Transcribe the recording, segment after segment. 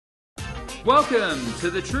Welcome to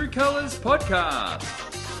the True Colours podcast,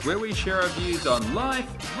 where we share our views on life,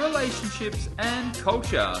 relationships, and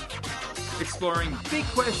culture, exploring big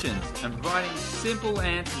questions and providing simple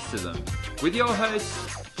answers to them, with your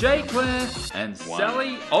hosts, Jay Clare and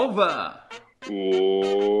Sally Olver.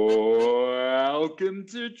 Welcome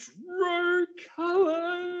to True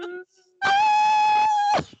Colours.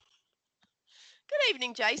 Good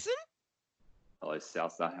evening, Jason. Hello,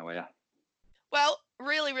 Salsa. How are you? Well,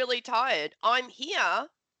 really tired. I'm here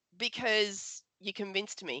because you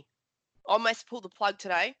convinced me. I almost pulled the plug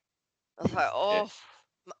today. I was like, I'm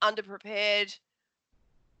underprepared.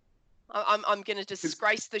 I'm going to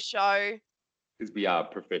disgrace the show. Because we are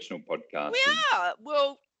professional podcasters. We are.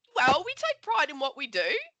 Well, we take pride in what we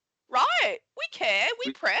do, right? We care.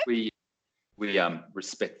 We prep. We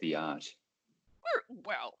respect the art.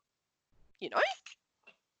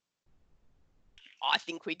 I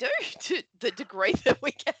think we do to the degree that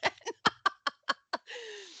we can.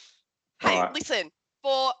 Hey, right. Listen,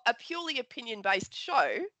 for a purely opinion-based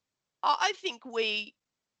show, I think we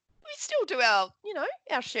still do our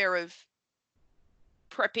share of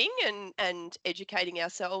prepping and educating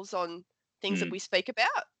ourselves on things that we speak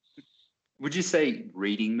about. Would you say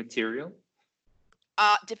reading material?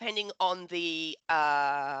 Depending on the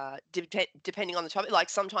topic.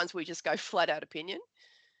 Like sometimes we just go flat out opinion.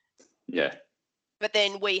 Yeah. But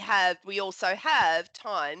then we also have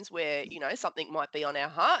times where, something might be on our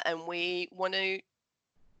heart and we want to,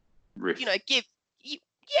 riff.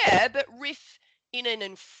 but riff in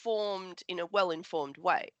a well-informed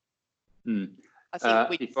way. I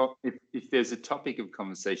think if there's a topic of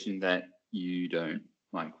conversation that you don't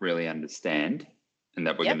really understand and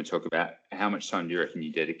that we're going to talk about, how much time do you reckon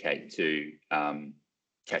you dedicate to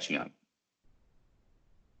catching up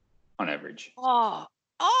on average?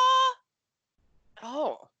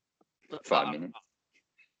 5 minutes.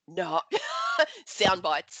 No. Sound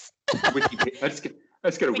bites. Let's go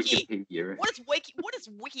to Wikipedia. What does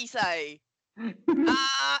Wiki say? It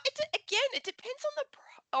depends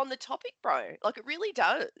on the topic, bro. Like it really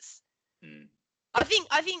does. I think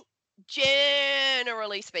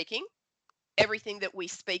generally speaking, everything that we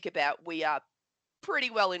speak about, we are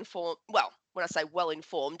pretty well informed. Well, when I say well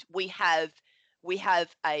informed, we have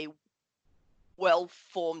a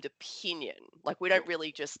well-formed opinion. Like we don't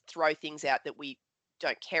really just throw things out that we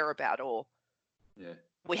don't care about or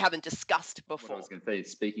we haven't discussed before. What I was going to say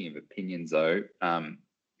is, speaking of opinions though,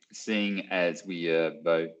 seeing as we are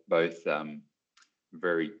both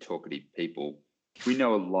very talkative people, we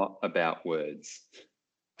know a lot about words,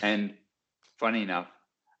 and funny enough,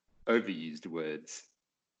 overused words.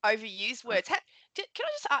 Overused words. Can I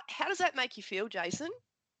just ask, how does that make you feel, Jason?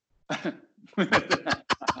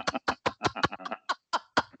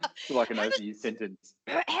 Like an overused sentence.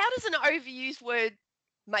 How does an overused word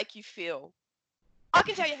make you feel? I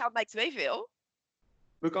can tell you how it makes me feel.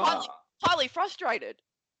 Look, highly frustrated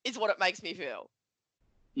is what it makes me feel.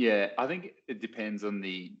 Yeah, I think it depends on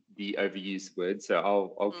the overused word. So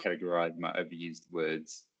I'll categorize my overused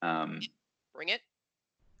words. Bring it.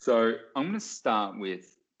 So I'm going to start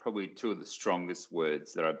with probably two of the strongest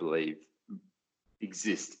words that I believe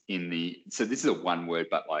exist in the. So this is a one word,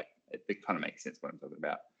 but it kind of makes sense what I'm talking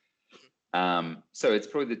about. So it's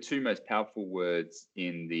probably the two most powerful words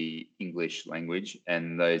in the English language,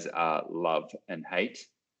 and those are love and hate.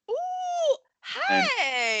 Ooh,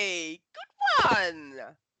 hey, good one.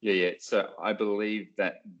 Yeah. So I believe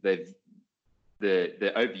that they're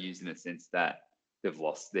overused in a sense that they've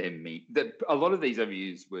lost their meaning. A lot of these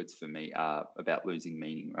overused words for me are about losing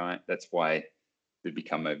meaning, right? That's why they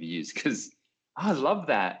become overused, because I love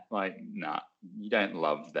that. Nah, you don't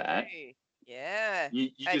love that. Yeah. You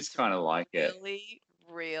just kind of like it.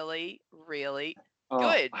 Really Oh,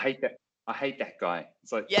 good. I hate that guy.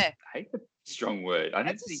 It's like, I hate the strong word. I don't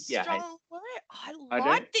That's think, a strong word. I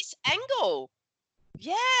like this angle.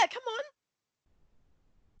 Yeah, come on.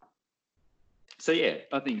 So yeah,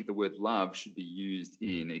 I think the word love should be used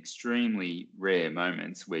in extremely rare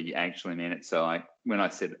moments where you actually mean it. So when I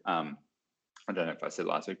said, I don't know if I said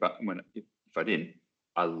last week, but if I didn't,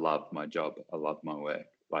 I love my job. I love my work.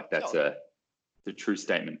 That's the true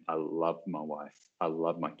statement. I love my wife. I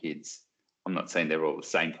love my kids. I'm not saying they're all the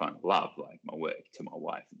same kind of love. Like my work to my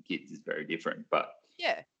wife and kids is very different, but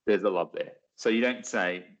there's a love there. So you don't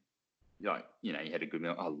say, you had a good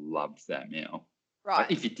meal. I loved that meal. Right.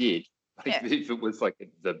 If you did, if it was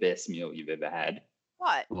the best meal you've ever had,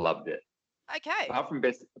 right, loved it. Okay. Apart from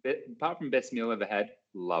best meal ever had,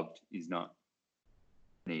 loved is not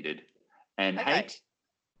needed. And hate,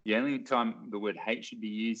 the only time the word hate should be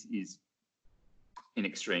used is in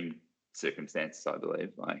extreme circumstances, I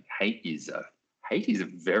believe. Hate is hate is a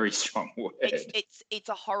very strong word. It's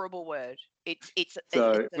a horrible word. It's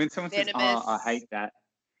So a when someone says, venomous. "Oh,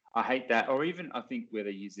 I hate that," or even I think where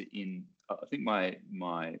they use it in, I think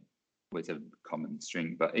my words have common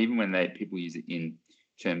string, but even when people use it in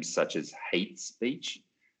terms such as hate speech,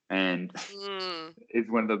 and it's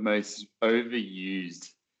one of the most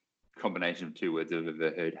overused combination of two words I've ever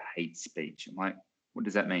heard. Hate speech. I'm like, what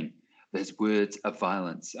does that mean? Those words are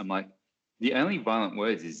violence. I'm like, the only violent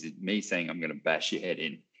words is me saying I'm going to bash your head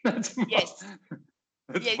in. That's Yes.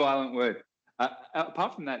 That's a violent word.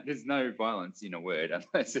 Apart from that, there's no violence in a word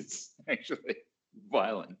unless it's actually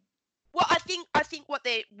violent. Well, I think what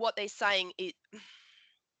they're saying is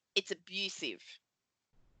it's abusive.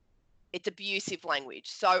 It's abusive language.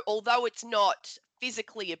 So although it's not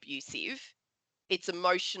physically abusive, it's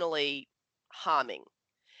emotionally harming.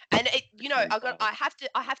 And I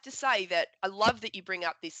have to say that I love that you bring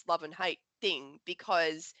up this love and hate thing,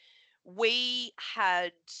 because we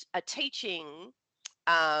had a teaching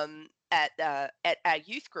at our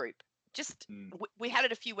youth group. We had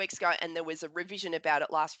it a few weeks ago, and there was a revision about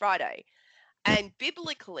it last Friday. And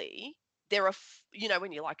biblically, there are,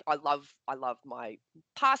 when you're like, I love my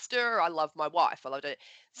pastor, I love my wife, I love it.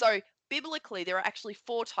 So biblically, there are actually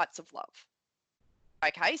 4 types of love.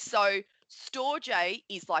 Okay, so storge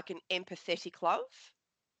is like an empathetic love.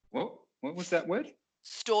 What was that word?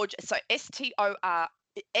 Storge. So STORGE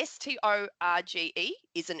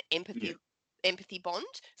is an empathy bond.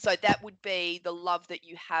 So that would be the love that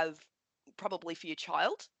you have probably for your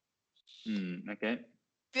child. Okay.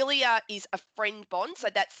 Philia is a friend bond. So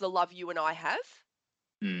that's the love you and I have.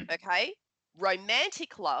 Okay.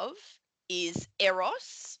 Romantic love is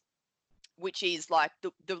eros, which is like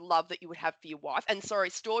the love that you would have for your wife. And sorry,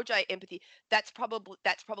 storge empathy, that's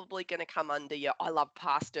probably going to come under your I love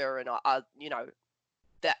pastor and I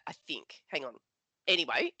that I think. Hang on.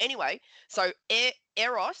 Anyway, so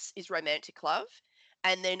eros is romantic love,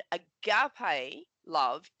 and then agape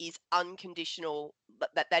love is unconditional.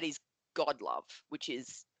 That is God love, which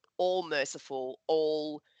is all merciful,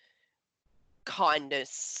 all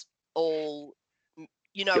kindness, all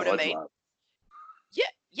what I mean? Love.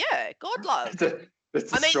 Yeah, God love.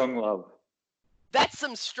 That's a strong love. That's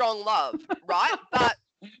some strong love, right? But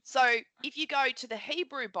so if you go to the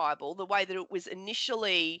Hebrew Bible, the way that it was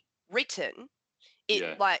initially written,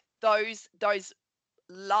 like those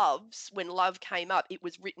loves, when love came up, it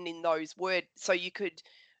was written in those words, so you could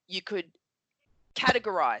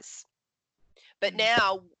categorize. But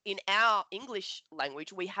now in our English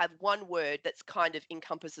language, we have one word that's kind of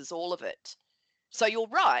encompasses all of it. So you're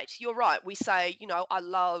right. We say, I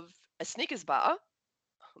love a Snickers bar.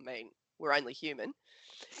 I mean, we're only human.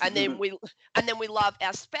 And then we love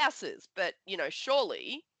our spouses, but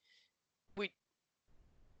surely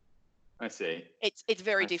I see. It's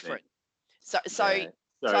very different. So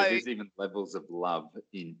there's even levels of love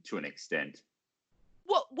to an extent.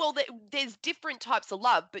 Well, there's different types of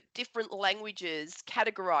love, but different languages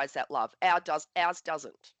categorize that love. Ours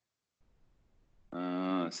doesn't.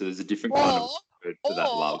 So there's a different kind of word for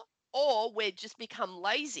that love. Or we've just become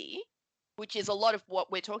lazy, which is a lot of what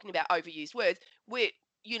we're talking about, overused words. We've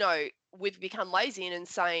become lazy and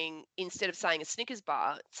saying, instead of saying a Snickers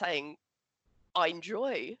bar, saying, I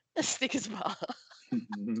enjoy a Snickers bar.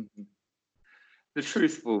 The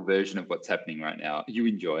truthful version of what's happening right now. You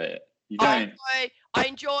enjoy it. You don't. I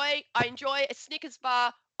enjoy a Snickers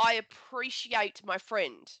bar. I appreciate my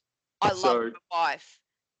friend. I love my wife.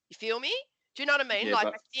 You feel me? Do you know what I mean? Yeah,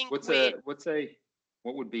 I think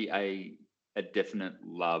what would be a definite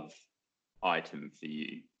love item for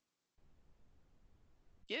you?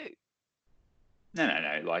 You. No.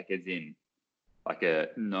 Like as in, like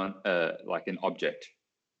like an object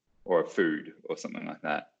or a food or something like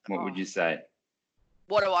that. What would you say?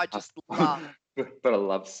 What do I just love? But I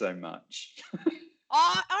love so much.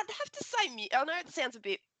 I'd have to say, I know it sounds a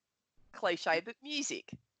bit cliche, but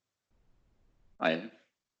music.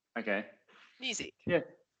 Okay. Music. Yeah,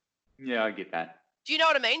 I get that. Do you know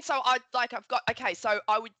what I mean? So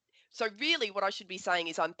so really what I should be saying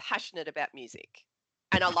is I'm passionate about music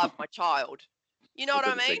and I love my child. You know what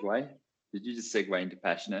I mean? Segue? Did you just segue into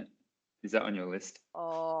passionate? Is that on your list?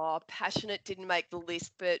 Oh, passionate didn't make the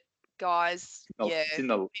list, but guys, It's in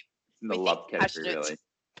the love category, really.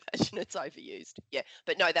 Passionate's overused. Yeah,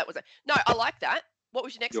 but no, that wasn't. No, I like that. What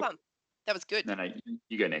was your next one? That was good. No,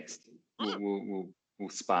 you go next. We'll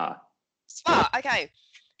spar. Spar. Okay.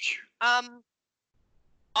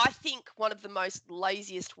 I think one of the most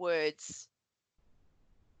laziest words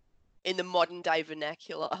in the modern day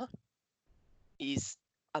vernacular is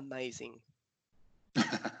amazing.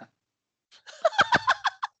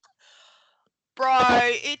 Bro,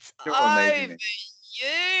 it's overused.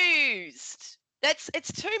 used.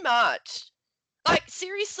 It's too much. Like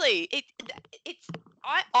seriously, it's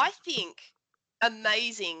I think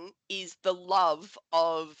amazing is the love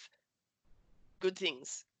of good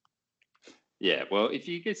things. Yeah, well, if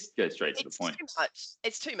you just go straight to the It's point, too much.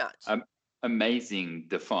 It's too much. amazing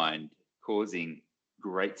defined causing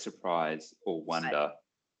great surprise or wonder,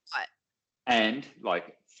 Right. and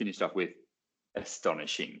like finished up with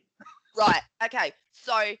astonishing. Right. Okay.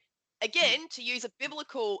 So again, to use a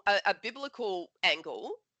biblical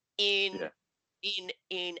angle Yeah.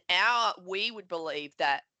 in our we would believe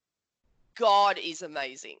that God is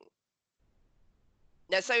amazing.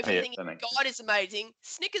 Now, so if Oh, you're yeah, thinking that makes God sense. is amazing,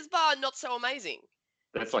 Snickers bar not so amazing,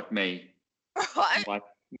 That's like me, right? like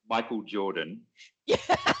Michael Jordan, Yeah.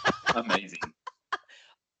 amazing.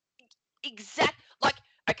 Exact. Like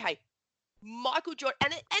okay, Michael Jordan,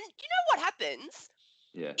 and you know what happens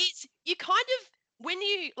Yeah. is you kind of when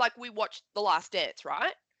you like we watched The Last Dance,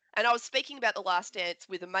 right? And I was speaking about The Last Dance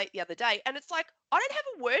with a mate the other day, and it's like I don't have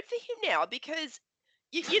a word for him now because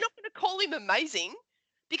you're not going to call him amazing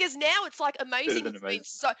because now it's like Better amazing than has been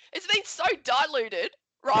amazing. so diluted,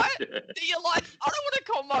 right? Yeah. That you're like I don't want to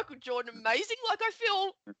call Michael Jordan amazing. Like I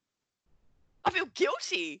feel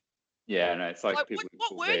guilty. Yeah, no, it's like Like people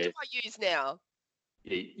what word do where I use now?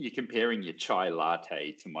 you're comparing your chai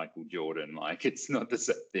latte to Michael Jordan. Like it's not the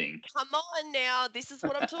same thing. Come on now, this is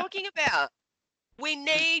what I'm talking about. We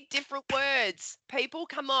need different words. People,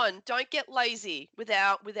 come on, don't get lazy with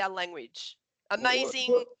our language.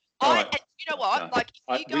 Amazing. All right. And you know what? No, Like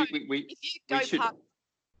if you go we should past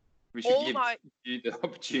we should all give my you the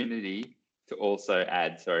opportunity to also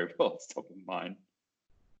add. Sorry, what's top of mind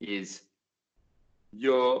is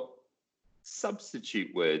your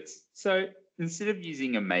substitute words. So instead of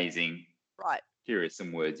using amazing, right. here are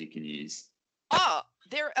some words you can use. Oh,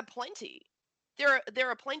 there are plenty. There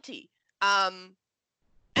are plenty.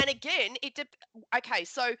 And again, okay,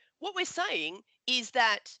 so what we're saying is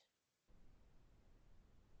that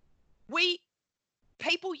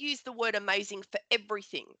people use the word amazing for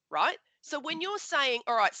everything, right? So when you're saying,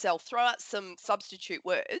 all right, Sel, throw out some substitute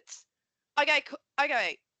words, okay,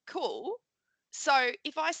 cool. So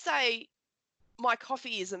if I say my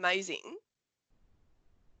coffee is amazing,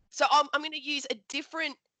 so I'm going to use a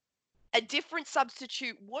different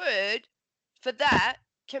substitute word for that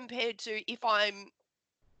compared to if I'm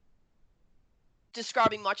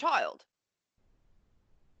describing my child.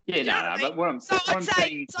 Yeah, You know no, what I mean? but what So I'm I'd say,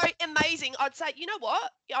 saying, so amazing. I'd say, you know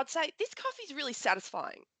what? I'd say this coffee's really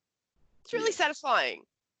satisfying. It's really yeah. satisfying.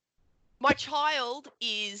 My child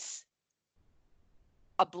is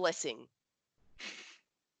a blessing,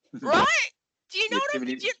 right? Do you know Yeah, what I'm?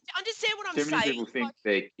 Do you understand what I'm too many saying? people think Like,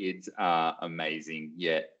 their kids are amazing,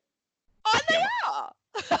 yet oh, yeah. they are.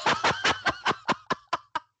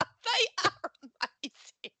 They are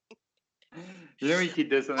amazing. You know, when your kid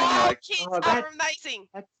does something, you're Oh, like, kids oh, are amazing.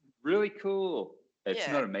 that's really cool. It's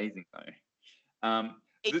Yeah, not amazing though.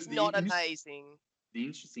 it's not amazing. The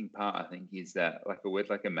interesting part, I think, is that like a word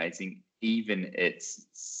like amazing, even its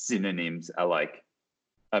synonyms are like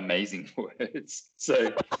amazing words.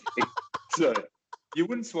 So, so you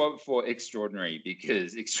wouldn't swap for extraordinary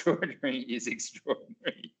because extraordinary is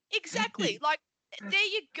extraordinary. Exactly. Like, there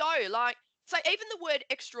you go. Like, so even the word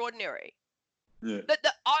extraordinary. Yeah.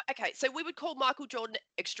 Okay, so we would call Michael Jordan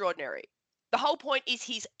extraordinary. The whole point is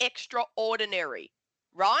he's extraordinary,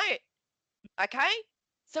 right? Okay?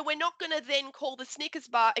 So we're not going to then call the Snickers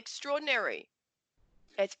bar extraordinary.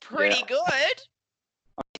 It's pretty good,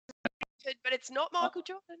 but it's not Michael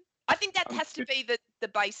Jordan. I think that has to be the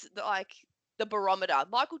base, like the barometer.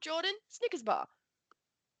 Michael Jordan, Snickers bar.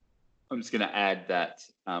 I'm just going to add that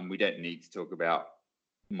we don't need to talk about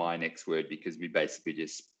my next word because we basically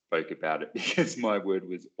just spoke about it because my word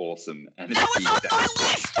was awesome. And That was on my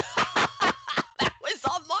list. That was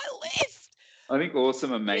on my list. I think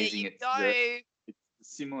awesome, amazing. There you go.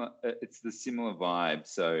 It's the similar vibe.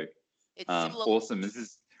 So It's similar. awesome. This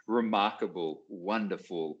is remarkable,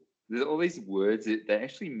 wonderful. There's all these words that they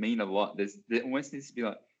actually mean a lot. There almost needs to be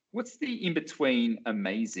like, what's the in between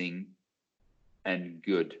amazing and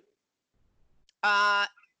good?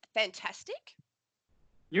 Fantastic.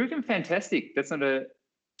 You reckon fantastic? That's not a.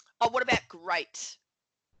 Oh, what about great?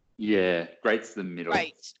 Yeah, great's the middle.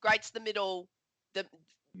 Great's the middle,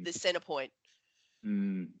 the center point.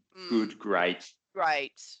 Good, great.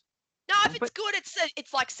 Great. No, if it's good,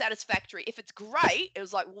 it's like satisfactory. If it's great, it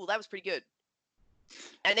was like, well, that was pretty good.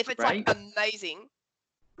 And if it's like amazing.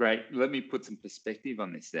 Great. Let me put some perspective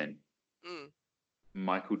on this then.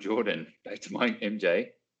 Michael Jordan, back to my MJ.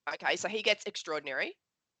 Okay, so he gets extraordinary.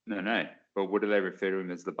 No. But what do they refer to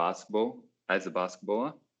him as a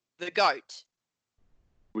basketballer? The GOAT.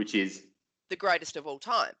 which is the greatest of all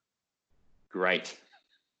time. great.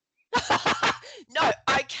 No,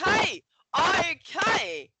 okay.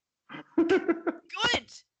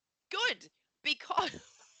 Good. Because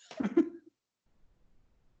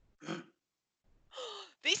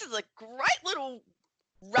this is a great little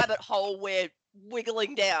rabbit hole we're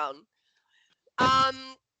wiggling down.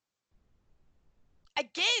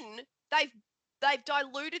 Again, they've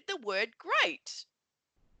diluted the word great.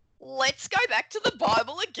 Let's go back to the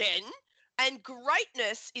Bible again. And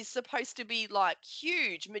greatness is supposed to be like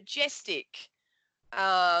huge, majestic.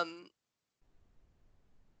 Yeah.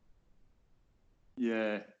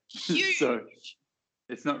 Huge. So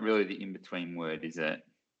it's not really the in-between word, is it?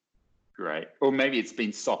 Great. Or maybe it's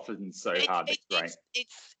been softened so hard that great.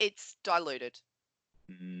 It's diluted.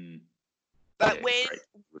 Mm. But Yeah, when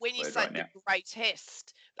great you word say right the now.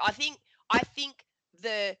 greatest, I think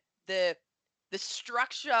the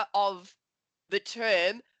structure of the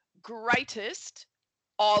term greatest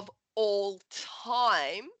of all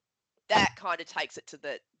time, that kind of takes it to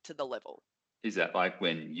the level. Is that like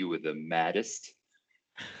when you were the maddest?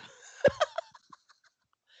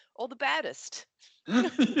 Or the baddest.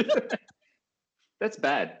 That's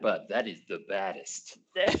bad, but that is the baddest.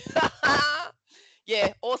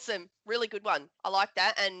 Yeah, awesome. Really good one. I like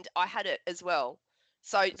that, and I had it as well.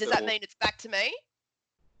 So does that mean it's back to me?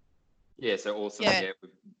 Yeah, so awesome. Yeah.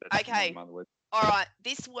 That's Okay. one of the words. All right.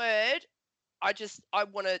 This word, I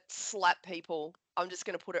want to slap people. I'm just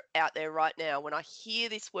going to put it out there right now. When I hear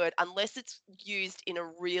this word, unless it's used in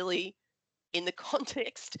the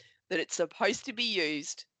context that it's supposed to be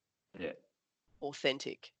used. Yeah.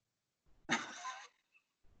 Authentic.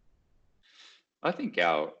 I think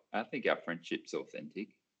our friendship's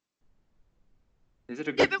authentic. Is it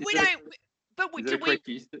a Yeah, good? but we don't. But we Is it do a we? correct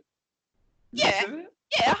use? Yeah, Use of it?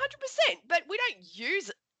 yeah, 100%. But we don't use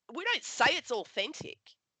it. We don't say it's authentic.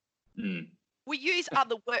 Mm. We use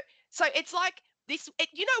other words. So it's like this.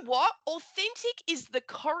 You know what? Authentic is the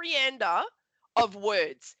coriander of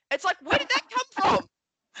words. It's like, where did that come from?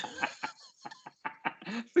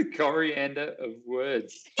 The coriander of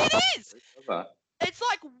words. It is. It's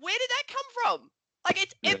like, where did that come from? Like,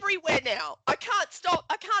 it's everywhere now. I can't stop.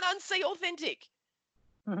 I can't unsee authentic.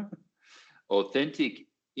 Authentic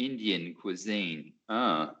Indian cuisine.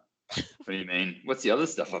 What do you mean? What's the other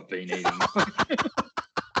stuff I've been eating?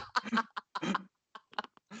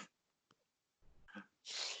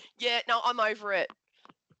 Yeah, no, I'm over it.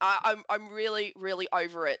 I'm really, really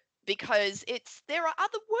over it because there are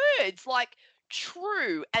other words like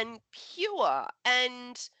true and pure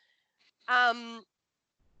and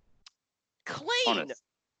clean,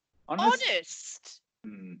 honest,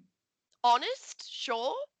 honest,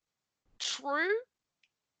 sure, true,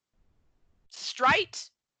 straight.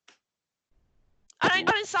 I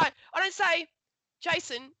don't say,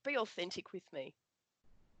 Jason, be authentic with me.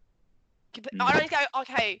 I don't go,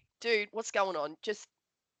 okay, dude, what's going on? Just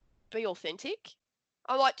be authentic.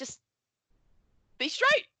 I'm like, just be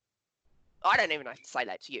straight. I don't even have to say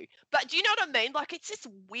that to you, but do you know what I mean? Like, it's just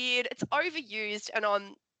weird. It's overused, and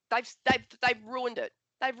they've ruined it.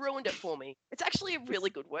 They've ruined it for me. It's actually a really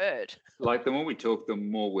good word. Like, the more we talk, the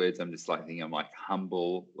more words I'm just like thinking. I'm like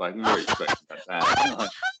humble. Like, we've already spoken about that. I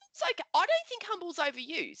don't think humble's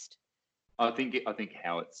overused. I think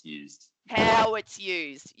how it's used. How it's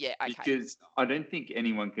used, yeah, okay. Because I don't think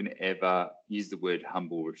anyone can ever use the word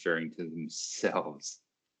humble referring to themselves.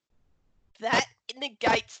 That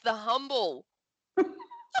negates the humble.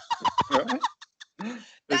 Right?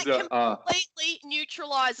 That completely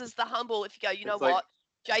neutralizes the humble. If you go, you know what,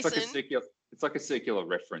 Jason? It's like a circular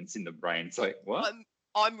reference in the brain. It's like, what?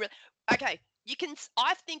 I'm really okay. You can.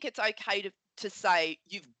 I think it's okay to say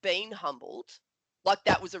you've been humbled. Like,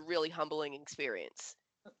 that was a really humbling experience.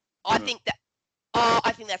 I think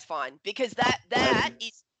that's fine, because that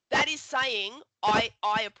is saying I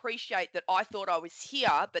appreciate that I thought I was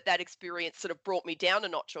here, but that experience sort of brought me down a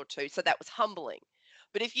notch or two, so that was humbling.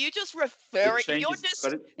 But if you just if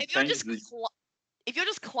you're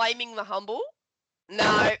just claiming the humble,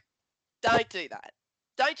 no, don't do that.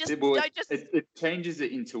 It changes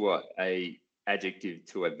it into what, a adjective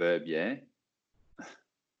to a verb, yeah?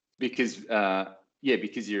 Because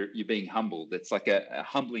because you're being humbled. It's like a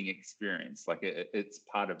humbling experience. Like it's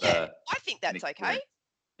part of I think that's okay.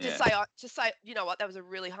 Yeah. To say, you know what, that was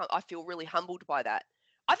I feel really humbled by that.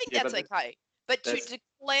 I think that's okay. But to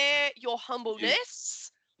declare your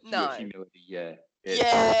humbleness, no. Your humility, yeah.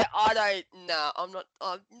 Yeah, I don't. No, I'm not.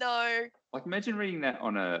 No. Like, imagine reading that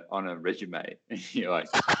on a resume, and you're like,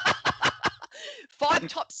 5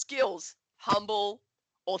 top skills: humble,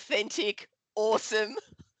 authentic, awesome,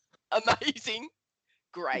 amazing,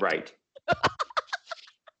 great.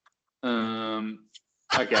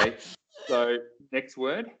 Okay. So next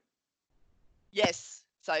word. Yes.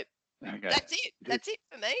 So Okay. that's it. That's it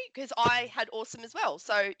for me because I had awesome as well.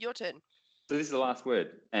 So your turn. So this is the last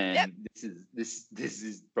word, and Yep. this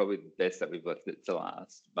is probably the best that we've left it to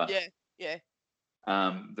last. But Yeah.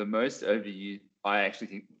 the most overused, I actually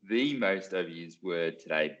think the most overused word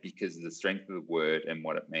today, because of the strength of the word and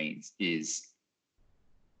what it means, is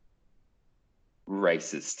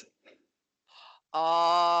racist.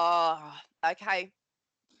 Oh, okay.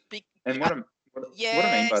 And what I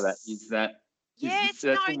mean by that is that yes.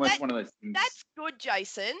 that's No, almost one of those things. that's good,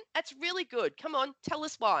 Jason. That's really good. Come on, tell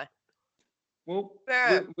us why. Well,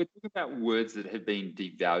 Yeah. we're talking about words that have been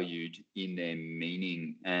devalued in their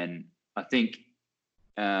meaning, and I think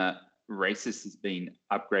racist has been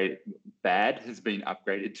upgraded. Bad has been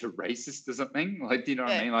upgraded to racist or something. Like, do you know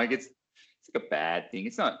what I Yeah. mean? Like, it's like a bad thing.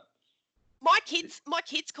 It's not. My kids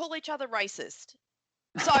call each other racist.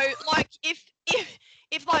 So like if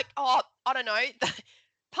like, oh, I don't know,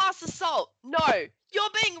 pass the salt. No, you're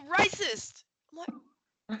being racist. I'm like,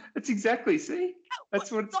 That's exactly. See,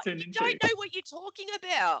 that's what it's like, turned you into. don't know what you're talking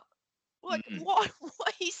about. Like, Mm-mm. why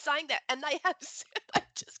are you saying that? And they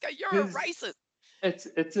just go, you're a 'Cause racist.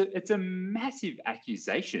 it's a massive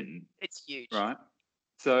accusation, It's huge. right?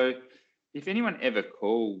 So if anyone ever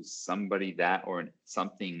calls somebody that or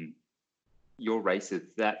something, you're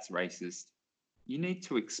racist, that's racist, you need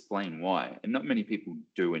to explain why. And not many people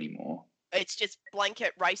do anymore. It's just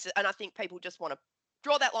blanket racist. And I think people just want to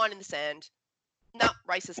draw that line in the sand. No,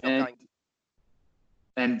 racist, not And going.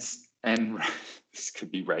 and this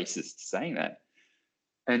could be racist saying that.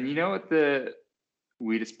 And you know what the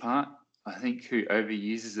weirdest part? I think who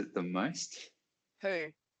overuses it the most?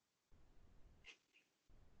 Who?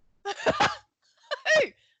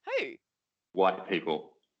 Who? White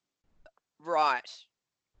people. Right.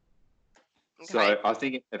 Okay. So I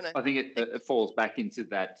think it falls back into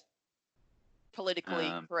that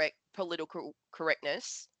Politically political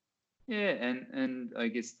correctness. Yeah, and I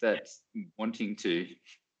guess that's wanting to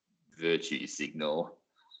virtue signal.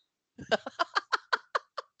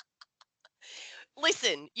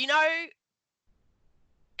 Listen,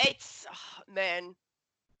 it's man.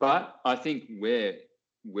 But I think where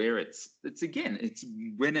it's again, it's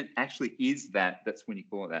when it actually is that's when you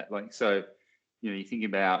call it that. Like, so, you think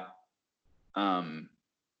about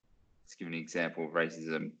let's give an example of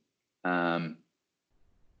racism.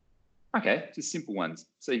 Okay, just simple ones.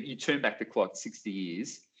 So you turn back the clock 60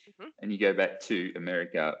 years and you go back to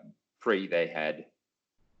America they had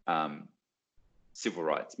civil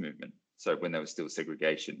rights movement. So when there was still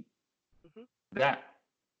segregation, that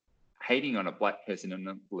hating on a black person and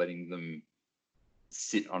not letting them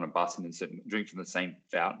sit on a bus and drink from the same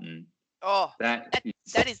fountain. Oh, that's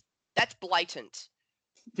blatant.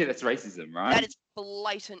 Yeah, that's racism, right? That is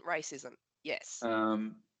blatant racism. Yes.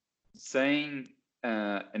 Saying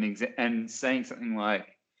saying something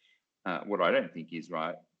like what I don't think is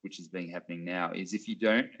right, which is happening now, is if you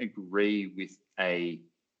don't agree with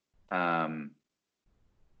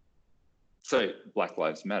so Black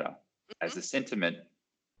Lives Matter as a sentiment,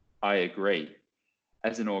 I agree.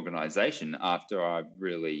 As an organization, after I've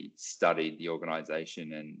really studied the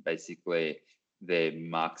organization and basically their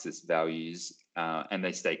Marxist values, and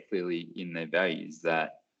they state clearly in their values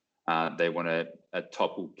that they want to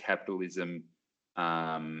topple capitalism.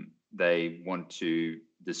 They want to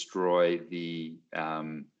destroy the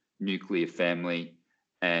nuclear family,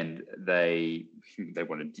 and they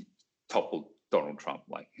want to topple Donald Trump.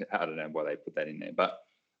 Like, I don't know why they put that in there, but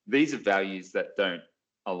these are values that don't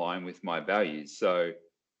align with my values. So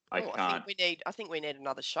I can't. I think we need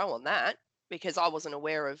another show on that because I wasn't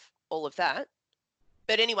aware of all of that.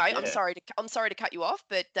 But anyway, I'm sorry to cut you off,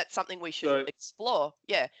 but that's something we should explore.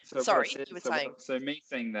 Yeah. So sorry, you were saying. So me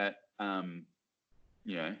saying that, I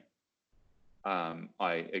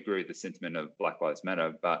agree with the sentiment of Black Lives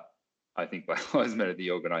Matter, but I think Black Lives Matter,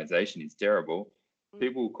 the organization, is terrible.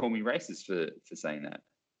 People call me racist for saying that.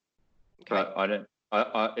 Okay. But I don't.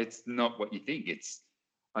 It's not what you think.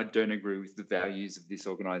 I don't agree with the values of this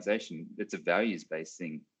organization. It's a values-based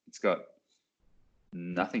thing. It's got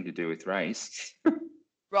nothing to do with race.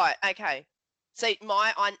 Right. Okay. So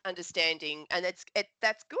my understanding, and that's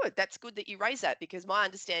good. That's good that you raise that because my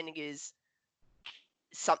understanding is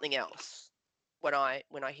something else when I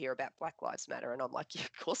hear about Black Lives Matter, and I'm like, yeah,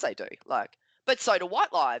 of course they do. Like, but so do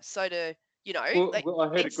white lives. So do Well, I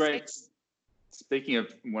heard a great. Speaking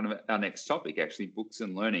of one of our next topic, actually, books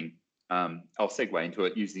and learning. I'll segue into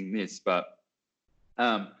it using this, but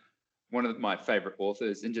one of my favorite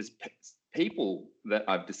authors and just people that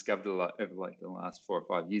I've discovered a lot over like the last 4 or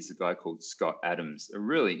 5 years, a guy called Scott Adams, a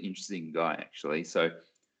really interesting guy, actually. So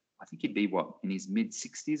I think he'd be in his mid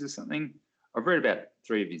 60s or something. I've read about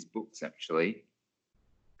 3 of his books actually.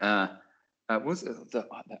 Was it that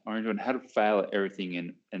orange one, How to Fail at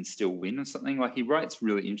Everything and Still Win or something? Like, he writes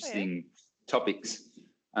really interesting topics.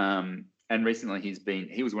 And recently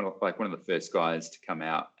he was one of the first guys to come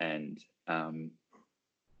out and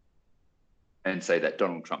say that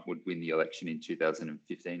Donald Trump would win the election in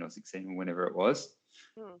 2015 or 16 or whenever it was.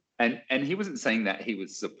 And he wasn't saying that he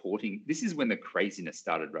was supporting. This is when the craziness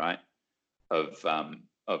started, right? Of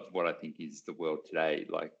what I think is the world today,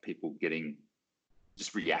 like people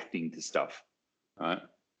just reacting to stuff, right?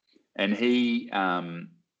 And he came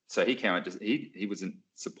out, he wasn't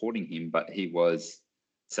supporting him, but he was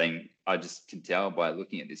saying, I just can tell by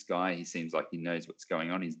looking at this guy, he seems like he knows what's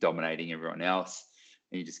going on. He's dominating everyone else.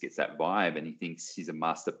 And he just gets that vibe, and he thinks he's a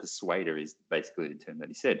master persuader is basically the term that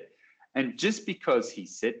he said. And just because he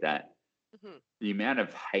said that, the amount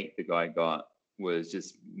of hate the guy got was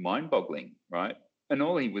just mind-boggling, right? And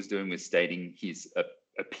all he was doing was stating his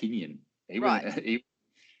opinion.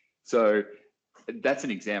 So that's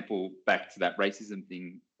an example, back to that racism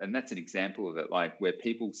thing, and that's an example of it, like where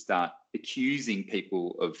people start accusing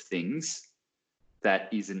people of things that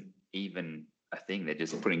isn't even a thing. They're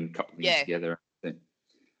just putting a couple of things together.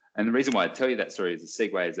 And the reason why I tell you that story as a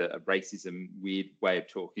segue, as a racism weird way of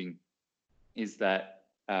talking, is that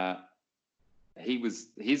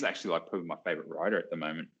he's actually like probably my favorite writer at the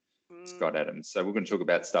moment, Scott Adams. So we're going to talk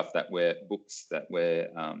about books that we're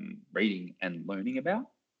reading and learning about.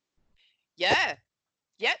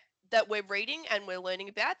 That we're reading and we're learning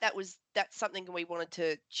about. That's something we wanted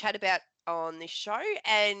to chat about on this show.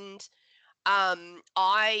 And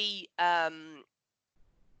I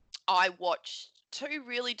watched 2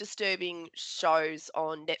 really disturbing shows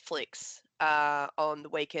on Netflix on the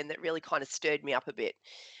weekend that really kind of stirred me up a bit.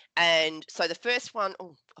 And so the first one, I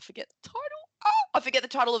forget the title. I forget the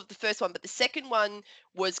title of the first one, but the second one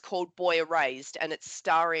was called Boy Erased, and it's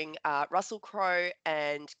starring Russell Crowe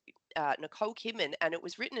and Nicole Kidman, and it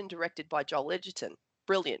was written and directed by Joel Edgerton.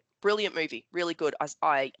 Brilliant movie, really good.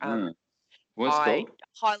 I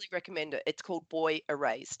highly recommend it. It's called Boy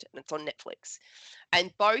Erased, and it's on Netflix.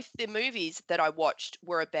 And both the movies that I watched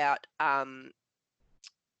were about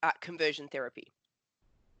conversion therapy.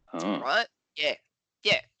 Right? Yeah.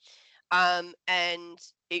 And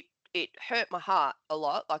it hurt my heart a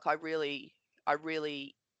lot. Like I really,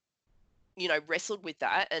 wrestled with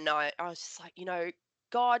that, and I was just like,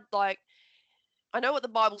 God, like, I know what the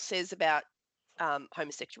Bible says about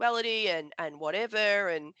homosexuality and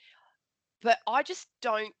whatever, but I just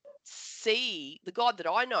don't see the God that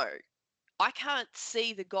I know. I can't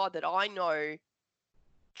see the God that I know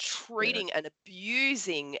treating and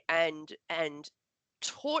abusing and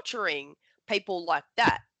torturing people like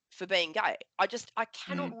that for being gay. I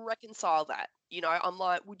cannot reconcile that. I'm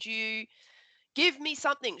like, would you give me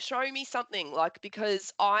something, show me something, like,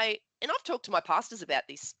 because I've talked to my pastors about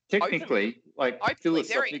this. Technically,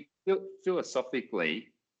 openly, philosophically,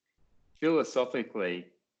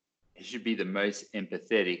 he should be the most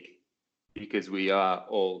empathetic, because we are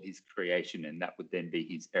all his creation, and that would then be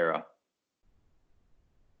his error.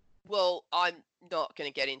 Well, I'm not going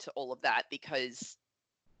to get into all of that because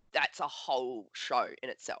that's a whole show in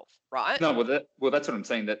itself, right? No, well, that's what I'm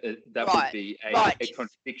saying. That would be a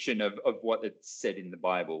contradiction of what it's said in the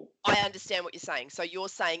Bible. I understand what you're saying. So you're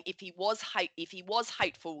saying if he was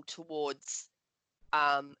hateful towards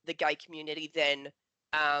the gay community, then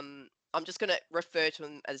I'm just going to refer to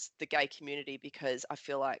him as the gay community, because I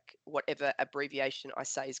feel like whatever abbreviation I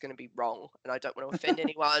say is going to be wrong, and I don't want to offend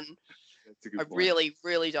anyone. That's a good point. Really,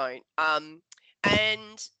 really don't. And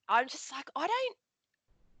I'm just like,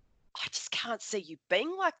 I just can't see you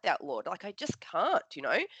being like that, Lord. Like, I just can't,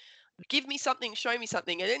 give me something, show me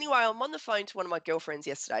something. And anyway, I'm on the phone to one of my girlfriends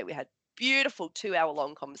yesterday. We had beautiful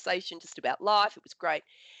 2-hour-long conversation just about life. It was great.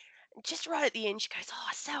 And just right at the end, she goes, "Oh,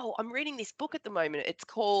 Sal, I'm reading this book at the moment. It's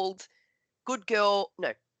called Gay Girl,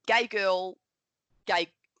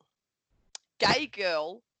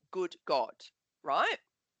 Good God," right?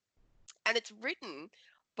 And it's written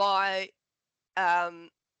by an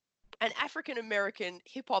African-American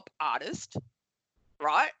hip-hop artist,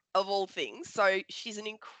 right, of all things. So she's an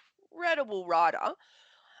incredible writer,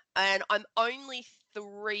 and I'm only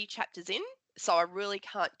 3 chapters in, so I really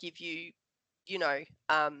can't give you,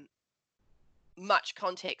 much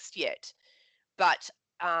context yet. But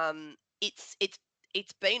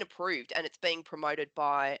it's been approved, and it's being promoted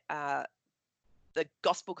by the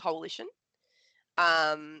Gospel Coalition.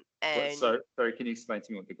 And sorry, can you explain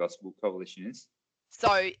to me what the Gospel Coalition is? So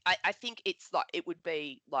I think it's like, it would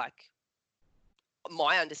be like,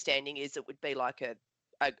 my understanding is it would be like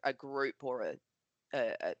a group or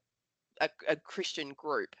a a Christian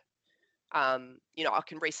group. You know, I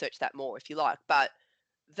can research that more if you like, but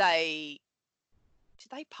did they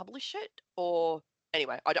publish it? Or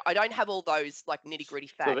anyway, I don't have all those like nitty gritty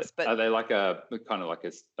So facts, but are they like a kind of like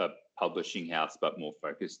a publishing house, but more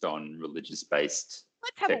focused on religious based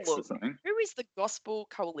let's have a texts or look. something? Who is the Gospel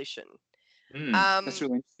Coalition? That's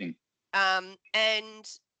really interesting. And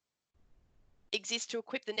exists to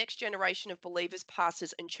equip the next generation of believers,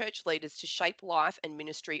 pastors, and church leaders to shape life and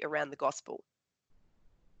ministry around the gospel.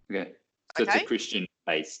 Okay. So it's Okay. a Christian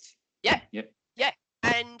based. Yeah. Yep. Yeah.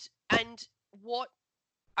 And what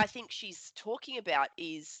I think she's talking about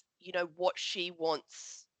is, you know, what she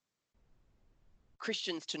wants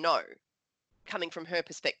Christians to know coming from her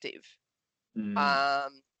perspective. And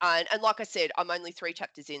like I said, I'm only 3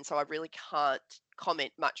 chapters in, so I really can't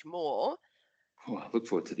comment much more. Oh, I look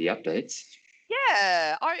forward to the updates.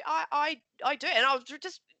 Yeah, I do. And I was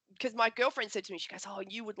just because my girlfriend said to me, she goes, "Oh,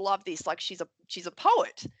 you would love this. Like she's a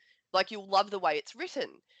poet. Like you'll love the way it's written."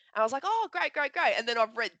 And I was like, "Oh, great, great, great." And then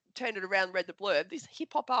I've turned it around, read the blurb. This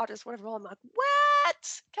hip hop artist, whatever. I'm like,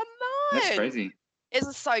 "What? Come on." That's crazy. This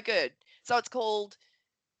is so good. So it's called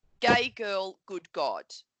Gay Girl, Good God.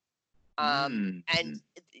 And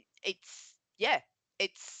it's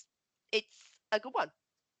a good one.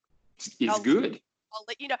 It's good. I'll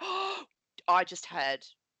let you know. I just had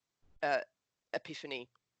epiphany.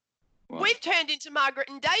 What? We've turned into Margaret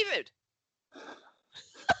and David.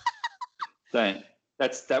 Don't.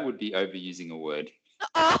 That would be overusing a word.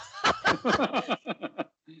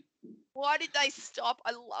 Why did they stop?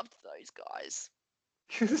 I loved those guys.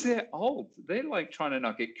 Because they're old. They're like trying to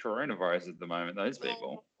not get coronavirus at the moment, those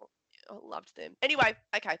people. Oh, I loved them. Anyway,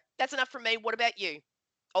 okay, that's enough from me. What about you?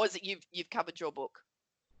 Or is it you've covered your book?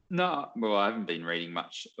 No, well, I haven't been reading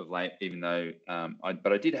much of late, even though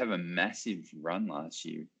but I did have a massive run last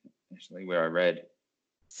year, actually, where I read.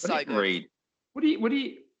 So I didn't good. read. What do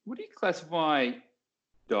you classify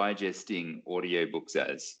digesting audiobooks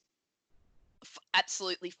as?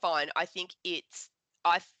 Absolutely fine. I think it's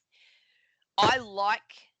I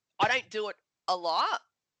don't do it a lot.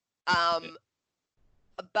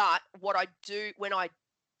 But what I do when I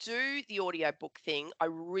do the audiobook thing, I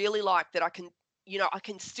really like that I can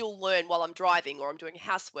still learn while I'm driving or I'm doing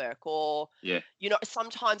housework or,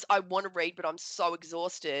 sometimes I want to read, but I'm so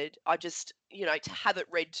exhausted. I just, to have it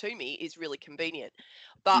read to me is really convenient.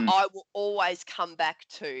 But I will always come back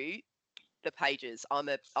to the pages. I'm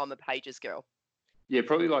a pages girl. Yeah,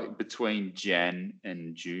 probably like between Jan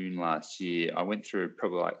and June last year, I went through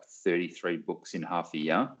probably like 33 books in half a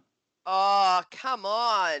year. Oh, come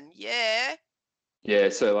on. Yeah. Yeah,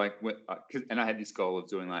 so like, and I had this goal of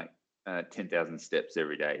doing like 10,000 steps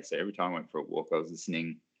every day. So every time I went for a walk, I was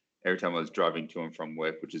listening. Every time I was driving to and from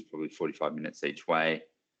work, which is probably 45 minutes each way.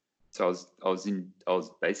 So I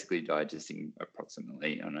was basically digesting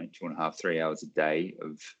approximately, I don't know, 2.5, 3 hours a day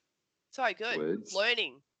of So good. words.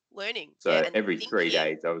 Learning. So yeah, every 3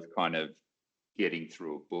 days, I was kind of getting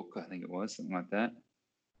through a book. I think it was something like that.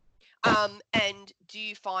 And do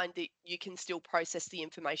you find that you can still process the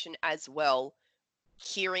information as well,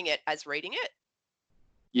 hearing it as reading it?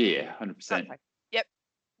 Yeah, 100%. Okay. Yep.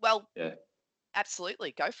 Well, yeah,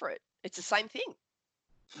 absolutely. Go for it. It's the same thing.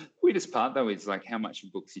 Weirdest part though is like how much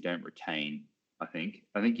books you don't retain. I think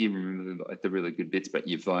you remember like the really good bits, but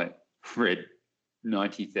you've like read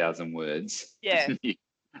 90,000 words. Yeah.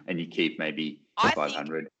 and you keep maybe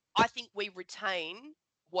 500. I think we retain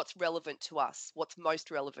what's relevant to us, what's most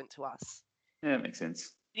relevant to us. Yeah, that makes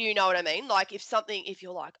sense. Do you know what I mean? Like if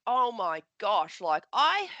you're like, oh my gosh, like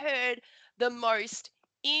I heard the most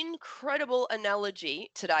incredible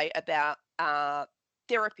analogy today about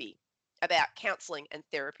therapy, about counseling and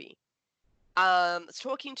therapy. I was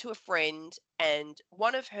talking to a friend and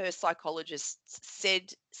one of her psychologists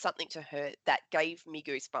said something to her that gave me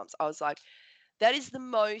goosebumps. I was like, that is the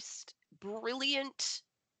most brilliant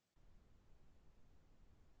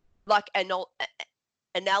like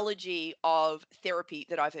analogy of therapy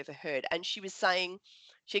that I've ever heard. And she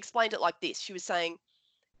explained it like this. She was saying,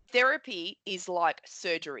 therapy is like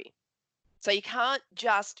surgery. So you can't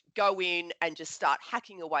just go in and just start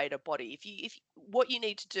hacking away at a body. If what you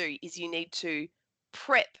need to do is you need to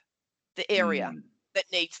prep the area that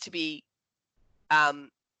needs to be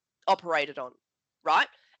operated on, right?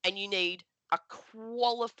 And you need a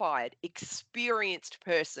qualified, experienced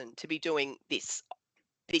person to be doing this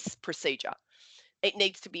procedure. It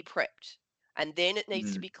needs to be prepped, and then it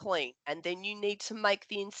needs to be clean, and then you need to make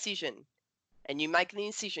the incision, and you make the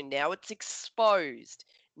incision. Now it's exposed.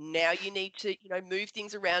 Now you need to, move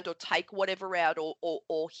things around or take whatever out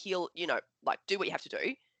or heal, like do what you have to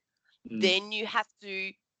do. Then you have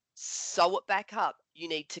to sew it back up. You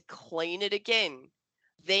need to clean it again.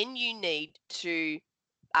 Then you need to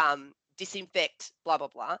disinfect, blah, blah,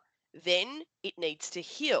 blah. Then it needs to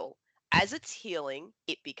heal. As it's healing,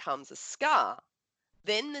 it becomes a scar.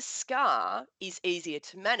 Then the scar is easier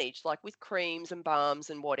to manage, like with creams and balms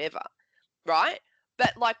and whatever, right?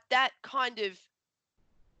 But like that kind of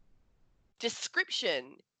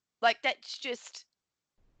description, like that's just,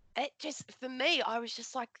 it just, for me, I was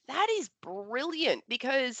just like, that is brilliant,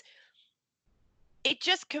 because it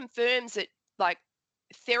just confirms that like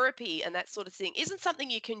therapy and that sort of thing isn't something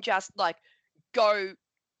you can just like go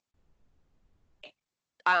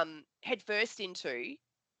headfirst into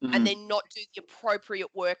and then not do the appropriate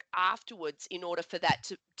work afterwards in order for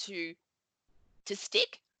that to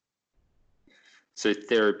stick. So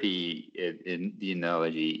therapy, in the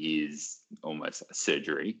analogy, is almost a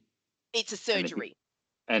surgery. It's a surgery.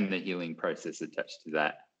 And the healing process attached to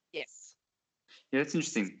that. Yes. Yeah, that's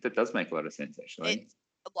interesting. That does make a lot of sense, actually. It's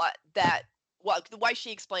like that. Well, the way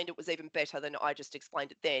she explained it was even better than I just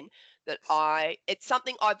explained it then. It's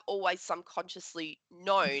something I've always subconsciously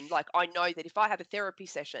known. Like, I know that if I have a therapy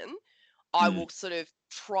session, I will sort of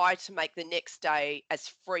try to make the next day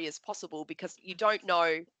as free as possible, because you don't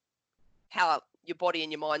know how your body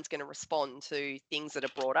and your mind's going to respond to things that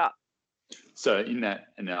are brought up. So in that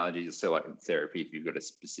analogy, so like in therapy, if you've got a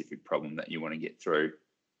specific problem that you want to get through,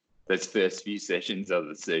 those first few sessions are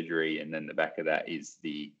the surgery, and then the back of that is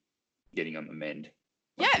the getting on the mend.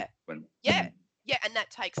 Yeah, and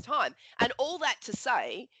that takes time. And all that to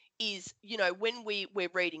say is, you know, when we're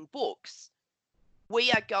reading books,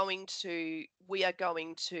 we are going to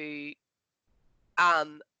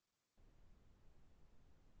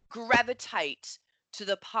gravitate to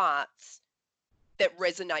the parts that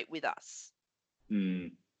resonate with us.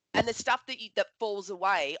 And the stuff that falls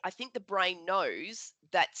away, I think the brain knows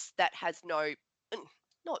that has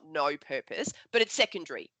not no purpose, but it's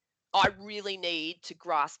secondary. I really need to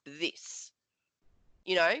grasp this,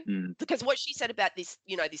 you know, because what she said about this,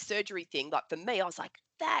 you know, this surgery thing, like for me, I was like,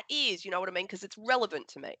 that is, you know what I mean? Because it's relevant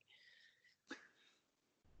to me.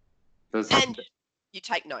 And you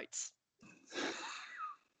take notes.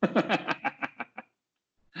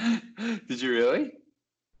 Did you really?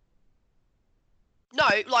 No,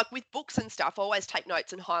 like with books and stuff, I always take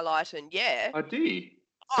notes and highlight and yeah. I do.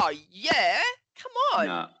 Oh, yeah? Come on.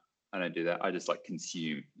 No, I don't do that. I just like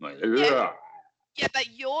consume. Like, yeah, but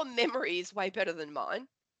your memory is way better than mine.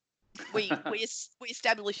 We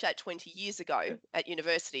established that 20 years ago at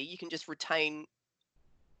university. You can just retain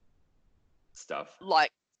stuff.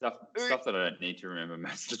 Like stuff that I don't need to remember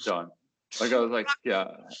most of the time. Like I was like, yeah,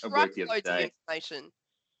 I worked the other day. Information.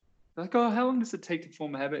 Like, oh, how long does it take to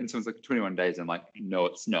form a habit? And someone's like 21 days. I'm like, no,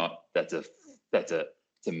 it's not. It's a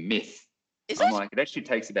myth. I'm like, it actually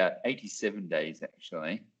takes about 87 days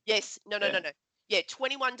actually. Yes. No. Yeah,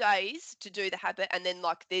 21 days to do the habit, and then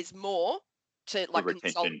like there's more to like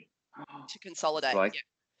consolidate. It's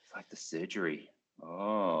like the surgery.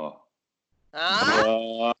 Oh.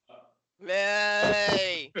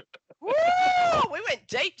 Yay. Woo! We went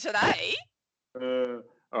deep today.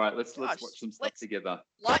 All right, let's watch some stuff together.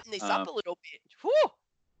 Lighten this up a little bit. Whew.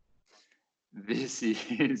 This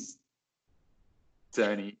is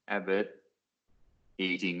Tony Abbott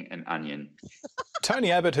eating an onion.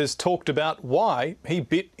 Tony Abbott has talked about why he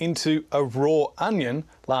bit into a raw onion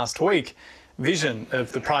last week. Vision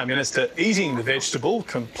of the Prime Minister eating the vegetable,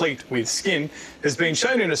 complete with skin, has been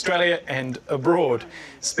shown in Australia and abroad.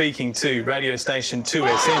 Speaking to radio station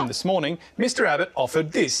 2SM this morning, Mr Abbott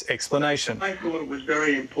offered this explanation. I thought it was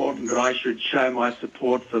very important that I should show my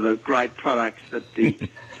support for the great products that the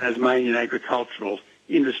Tasmanian agricultural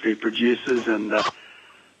industry produces, and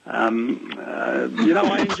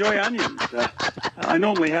I enjoy onions. I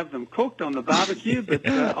normally have them cooked on the barbecue, but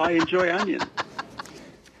I enjoy onions.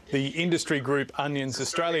 The industry group Onions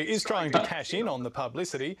Australia is trying to cash in on the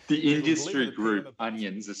publicity. The industry group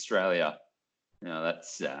Onions Australia. Now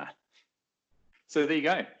that's so there you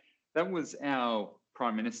go. That was our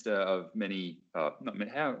Prime Minister of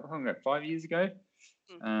how long ago? 5 years ago.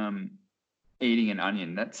 Eating an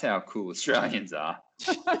onion. That's how cool Australians are.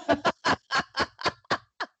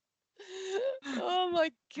 Oh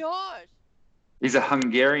my gosh. He's a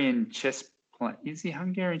Hungarian chess player. Is he a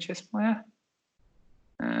Hungarian chess player?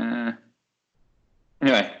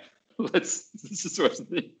 Anyway, let's just watch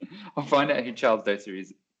the. I'll find out who Charles Dosa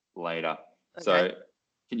is later. Okay. So,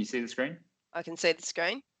 can you see the screen? I can see the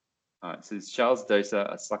screen. All right, so it's Charles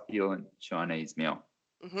Dosa, a succulent Chinese meal.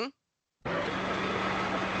 You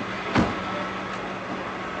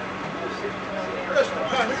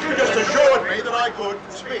just assured me that I could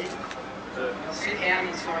speak Sit down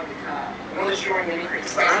inside the car. What is your name?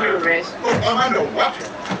 Under arrest. Oh, I'm under what?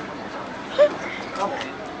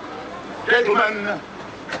 Gentlemen,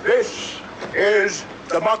 this is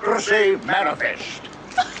Democracy Manifest.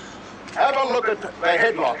 Have a look at the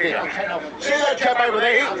headlock here. See that chap over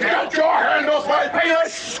there? Get your hand off my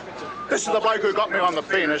penis! This is the bloke who got me on the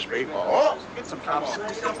penis before. Get some cups.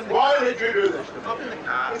 Why did you do this to me? Up in the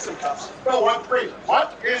car. Get some cups. Well,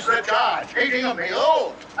 what is the charge? Eating a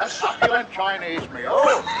meal? A succulent Chinese meal?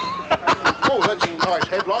 Oh, that's a nice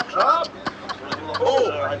headlock, sir. Oh,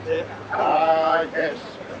 Right there. yes.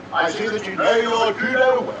 I see that you know your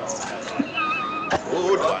judo well.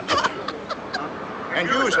 Good one. And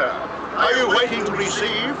you, sir, are you waiting to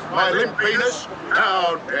receive my limp penis?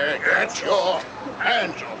 Now, get your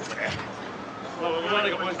hands off me. Well, we've only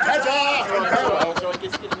got one. Hands off and farewell. So I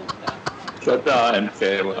guess get in the car. Ta-ta and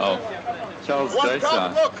farewell. Charles One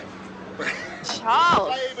cup, Dosa look.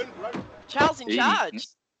 Charles. Slave and blood. Charles in charge.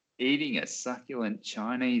 eating a succulent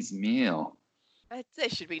Chinese meal. There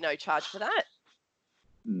should be no charge for that.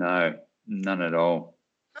 No, none at all.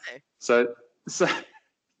 No. So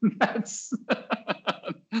that's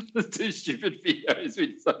the two stupid videos we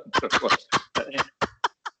decided to watch.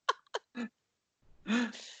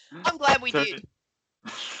 I'm glad we did.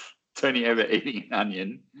 Tony ever eating an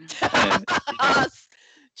onion and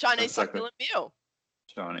Chinese Succulent. succulent meal.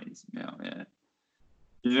 Chinese meal, yeah.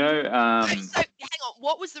 You know, So hang on,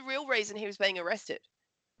 what was the real reason he was being arrested?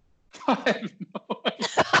 I have no idea.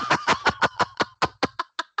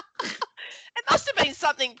 It must have been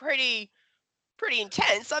something pretty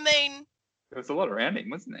intense. I mean, There was a lot around him,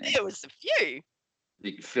 wasn't there? there was a few.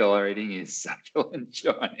 Big fella eating his succulent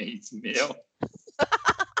Chinese meal.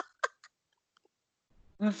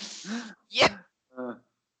 Yep.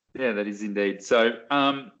 Yeah, that is indeed. So,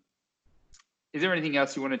 is there anything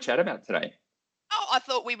else you want to chat about today? Oh, I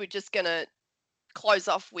thought we were just gonna close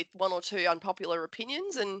off with one or two unpopular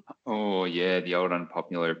opinions and Oh, yeah, the old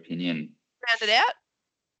unpopular opinion. round it out.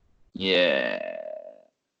 Yeah.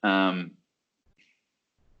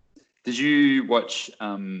 Did you watch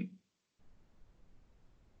Kanye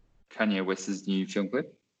West's new film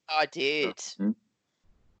clip? I did.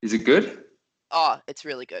 Is it good? Oh, it's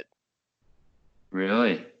really good.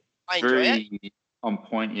 Really? I enjoy it. Very on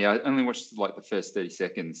point. Yeah, I only watched like the first 30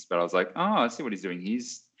 seconds, but I was like, oh, I see what he's doing.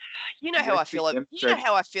 He's You know how I feel. You know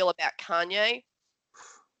how I feel about Kanye.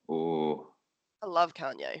 oh, I love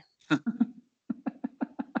Kanye.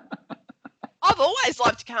 I've always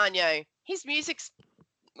loved Kanye. His music's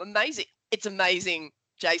amazing. It's amazing,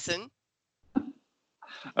 Jason.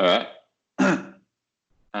 all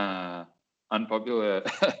right. Unpopular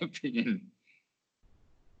opinion.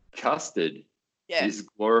 Custard Yeah. is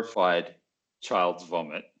glorified child's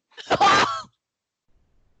vomit.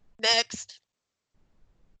 Next.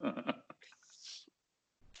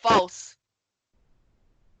 False.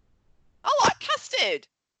 I like custard.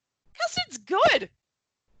 Custard's good.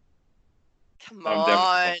 Come I'm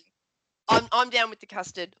down on. I'm down with the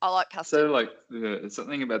custard. I like custard. So like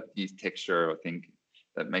something about the texture, I think,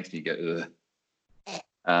 that makes me go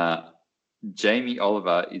ugh. Jamie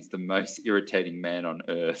Oliver is the most irritating man on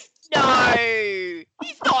earth. No,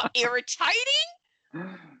 he's not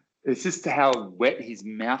irritating. It's just how wet his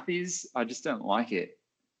mouth is. I just don't like it.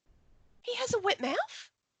 He has a wet mouth.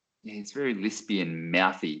 Yeah, he's very lispy and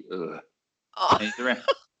mouthy. Ugh. Oh,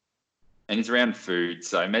 And he's around food.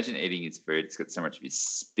 So imagine eating his food. It's got so much of his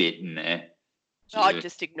spit in there. I'd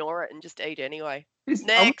just ignore it and just eat anyway.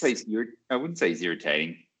 Next. I wouldn't say he's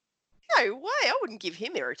irritating. No way. I wouldn't give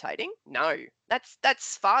him irritating. No,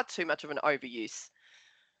 that's far too much of an overuse.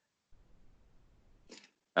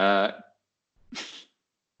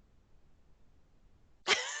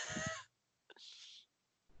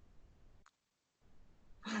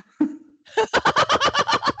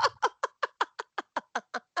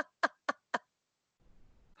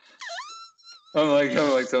 I'm like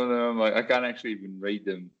some of them. I'm like, I can't actually even read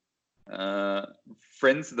them.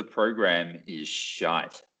 Friends of the program is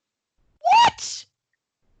shite. What?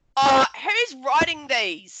 Who's writing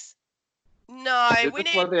these? No, we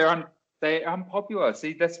That's why need. they're unpopular.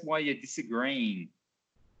 See, that's why you're disagreeing.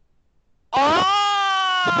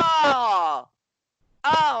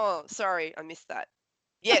 Oh, sorry, I missed that.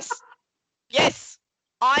 Yes, yes,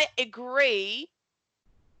 I agree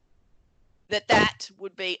that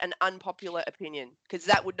would be an unpopular opinion because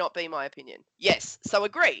that would not be my opinion. Yes, so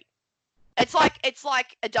agree. It's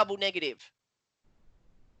like a double negative.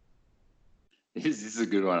 This is a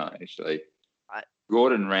good one, actually. Right.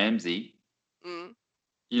 Gordon Ramsay. Mm.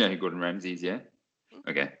 You know who Gordon Ramsay is, yeah?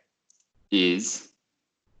 Okay. Is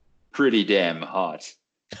pretty damn hot.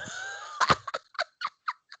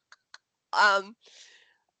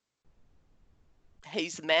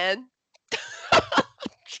 He's the man.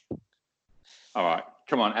 All right,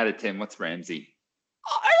 come on, out of 10, what's Ramsey?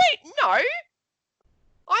 I don't know.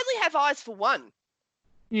 I only have eyes for one.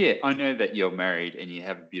 Yeah, I know that you're married and you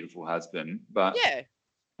have a beautiful husband, but Yeah.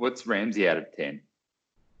 what's Ramsey out of 10?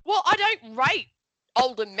 Well, I don't rate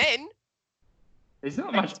older men. He's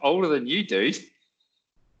not much older than you, dude.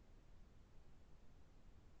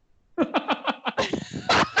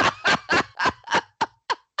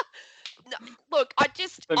 No, look, Let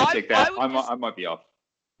me check that. I might be off.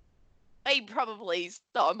 He probably is.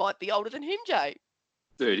 No, I might be older than him, Jay.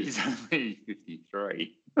 Dude, he's only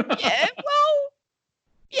 53. Yeah, well,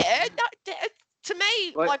 yeah. No, to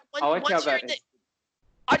me, Like, like, I like how once you're that in the,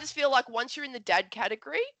 I just feel like once you're in the dad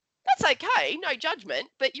category, that's okay, no judgment,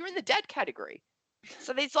 but you're in the dad category.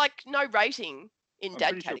 So there's like no rating in I'm dad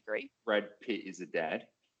pretty sure- category. Brad Pitt is a dad.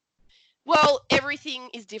 Well, everything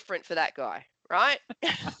is different for that guy, right?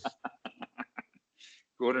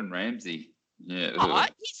 Gordon Ramsay. Yeah. Oh,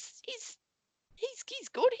 he's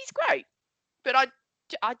good. He's great, but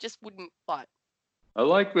I just wouldn't like. I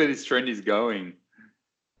like where this trend is going.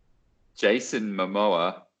 Jason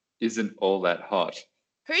Momoa isn't all that hot.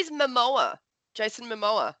 Who's Momoa? Jason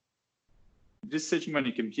Momoa. Just searching on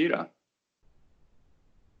your computer.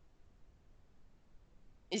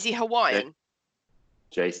 Is he Hawaiian?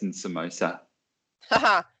 Jason Samosa.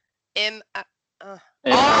 Haha. And- Oh,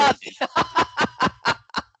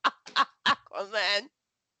 oh man.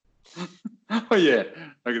 oh yeah,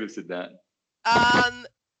 I could have said that.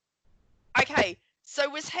 Okay, so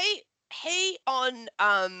was he on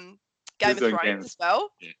Game He of was on Thrones Game of- as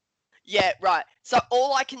well? yeah. Yeah, right. So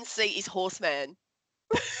all I can see is Horseman.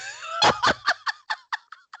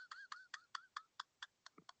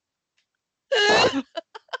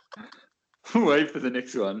 Wait for the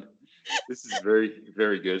next one. This is very,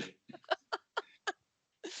 very good.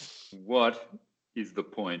 What is the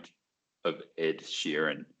point of Ed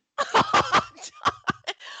Sheeran?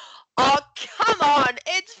 Oh, come on.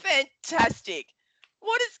 Ed's fantastic.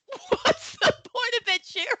 What's the point of Ed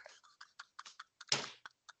Sheeran?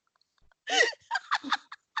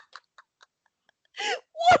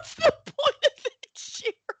 What's the point of Ed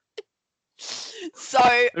Sheeran? So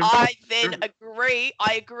I then agree.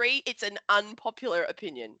 I agree it's an unpopular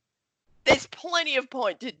opinion. There's plenty of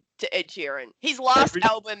point to Ed Sheeran. His last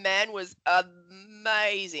album, man, was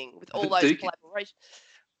amazing with all those collaborations.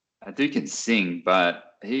 That dude can sing,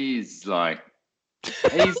 but he's like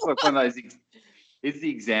one of those. He's the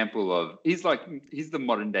example of. He's the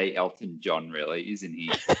modern day Elton John, really, isn't he?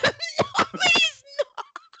 No, he's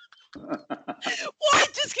not. Why?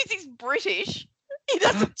 Just because he's British, he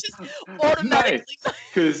doesn't just automatically.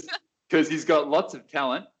 Because he's got lots of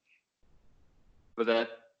talent, but that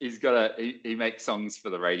he makes songs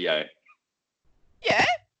for the radio. Yeah.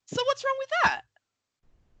 So what's wrong with that?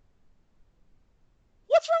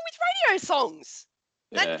 What's wrong with radio songs?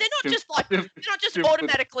 Yeah. They're not just film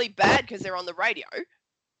automatically bad because they're on the radio.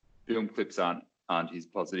 Film clips aren't his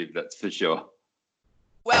positive, that's for sure.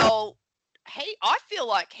 Well, I feel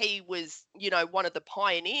like he was, one of the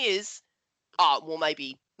pioneers. Oh, well,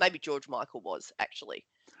 maybe George Michael was actually,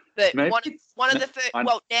 but Maybe one of the first.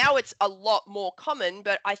 Well, now it's a lot more common,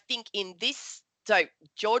 but I think in this, so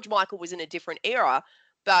George Michael was in a different era,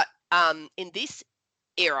 but in this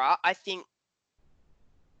era, I think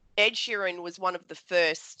Ed Sheeran was one of the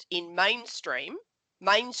first in mainstream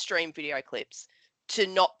video clips to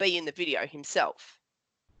not be in the video himself.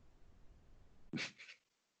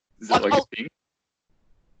 Is that like a thing?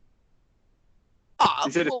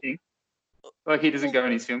 Is it a thing? Like he doesn't go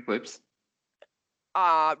in his film clips?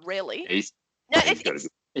 Rarely. He's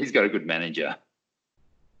got a good manager.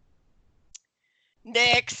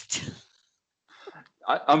 Next.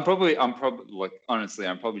 I'm probably like honestly,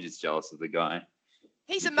 I'm probably just jealous of the guy.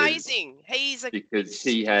 He's amazing. Because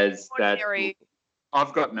he has that.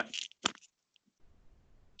 I've got no.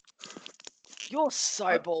 You're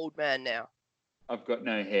so bald, man. Now I've got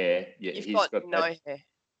no hair. Yeah, You've he's got got no that hair.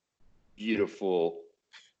 beautiful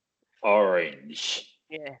orange.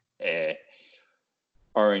 Yeah. Hair.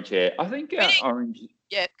 Orange hair. I think orange.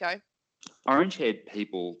 Yeah, go. Orange-haired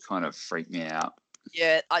people kind of freak me out.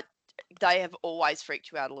 Yeah, they have always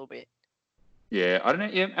freaked you out a little bit. Yeah, I don't know.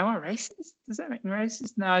 Yeah, am I racist? Does that make me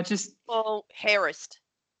racist? No, just. Well, hairist.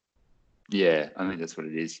 Yeah, I think that's what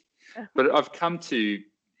it is. But I've come to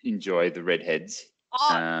enjoy the redheads.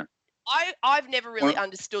 I've never really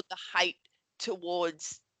understood the hate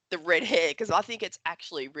towards the red hair because I think it's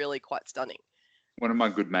actually really quite stunning. One of my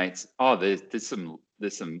good mates. Oh, there's some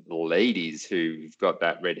ladies who've got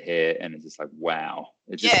that red hair, and it's just like wow.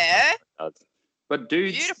 It just does. But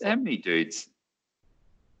dudes, Beautiful. how many dudes?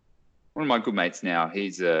 One of my good mates now,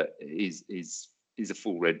 he's a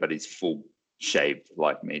full red, but he's full shaved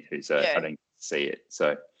like me too. So Yeah. I don't see it.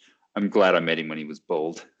 So I'm glad I met him when he was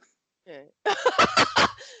bald. Yeah.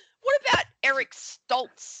 What about Eric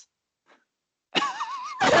Stoltz? He's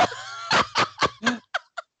a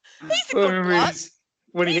Well, I good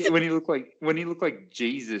remember bloke. when he looked like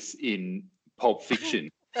Jesus in Pulp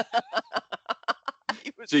Fiction.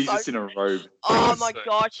 He was Jesus so in a robe. Oh my So-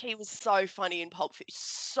 gosh, he was so funny in Pulp Fiction.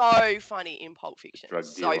 So funny in Pulp Fiction. Drug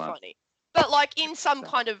So dealer. funny. But like in some So-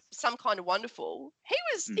 kind of Wonderful, he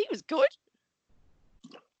Hmm. was good.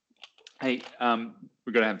 Hey,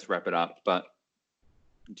 we're gonna have to wrap it up. But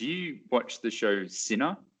do you watch the show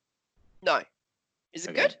Sinner? No. Is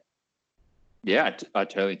it Okay. good? Yeah, I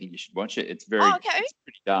totally think you should watch it. It's very, Oh, okay. it's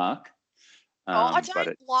pretty dark. I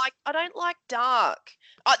but don't like dark.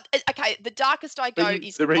 Okay, the darkest I go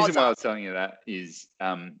is the reason why I Ozark. was telling you that is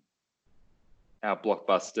our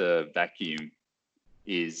blockbuster Vacuum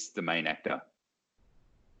is the main actor.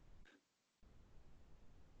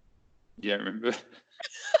 You don't remember?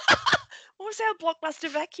 What was our blockbuster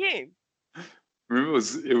Vacuum? Remember,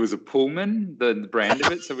 it was a Pullman, the brand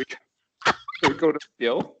of it. So we called it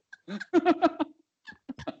Bill.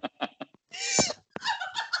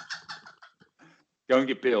 Go and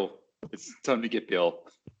get Bill. It's time to get Bill.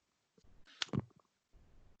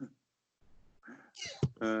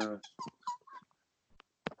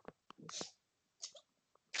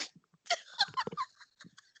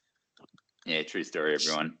 Yeah, true story,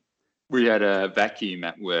 everyone. We had a vacuum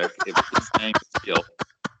at work. His name was Bill.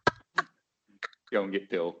 Go and get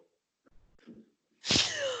Bill.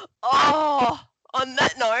 Oh, on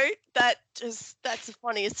that note, that's the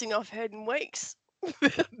funniest thing I've heard in weeks.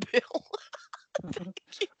 Bill.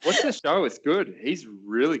 What's the show? It's good. He's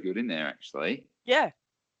really good in there, actually. Yeah.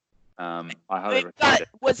 I highly recommend But it.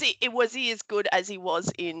 was he as good as he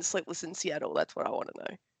was in Sleepless in Seattle? That's what I want to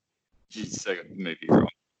know. You so got the movie wrong.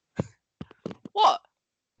 What?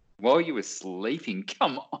 While you were sleeping,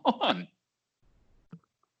 come on.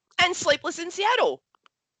 And Sleepless in Seattle.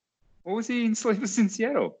 What was he in Sleepless in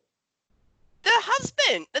Seattle? The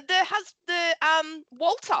husband,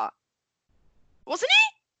 Walter, wasn't he?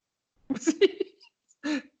 Was he?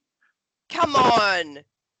 Come on, I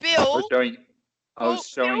Bill was showing. I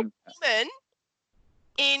was Bill showing. Pullman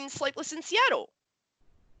in Sleepless in Seattle.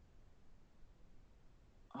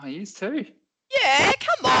 Oh, he is too. Yeah,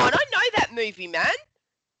 come on, I know that movie, man.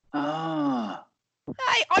 Ah.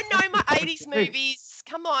 Hey, I know my 80s Hey. movies.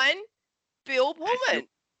 Come on, Bill Pullman.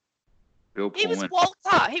 Bill He was Pullman.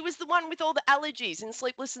 Walter. He was the one with all the allergies in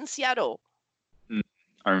Sleepless in Seattle.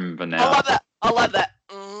 I remember I now. love that. I love that.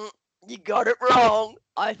 You got it wrong.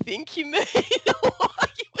 I think you mean while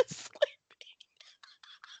you were sleeping.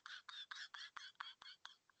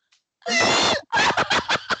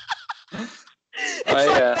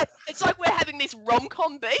 It's like we're having this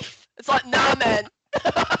rom-com beef. It's like, nah, man.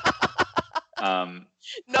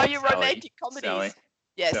 No, you're Sally, romantic comedies. Sally,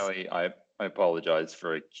 Yes. Sally, I apologize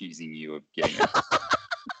for accusing you of getting it.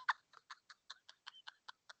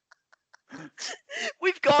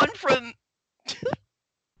 We've gone from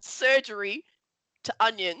surgery to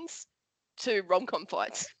onions to rom-com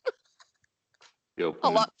fights. Bill I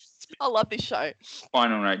Pullman. love this show.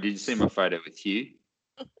 Final note, did you see my photo with Hugh?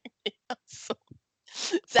 Is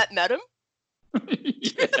that Madam?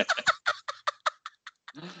 Yeah.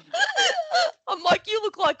 I'm like, you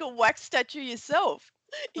look like a wax statue yourself.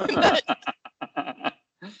 In that-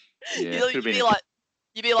 Yeah, could've been-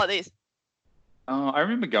 you'd be like this. Oh, I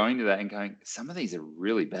remember going to that and going, some of these are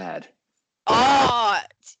really bad. Oh,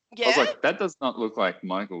 yeah. I was like, that does not look like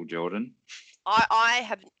Michael Jordan.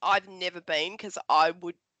 I've never been because I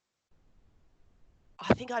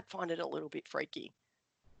think I'd find it a little bit freaky.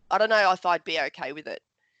 I don't know if I'd be okay with it.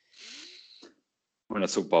 When I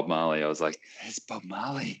saw Bob Marley, I was like, it's Bob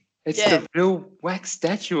Marley. It's Yeah. the real wax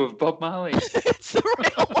statue of Bob Marley. It's the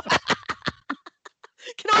real one.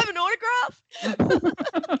 Can I have an autograph?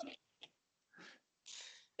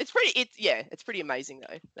 It's pretty amazing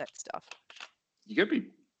though, that stuff. You gotta be.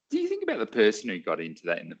 Do you think about the person who got into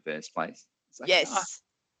that in the first place? It's like, Yes. "Ah,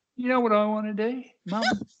 you know what I want to do, Mum?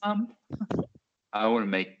 I want to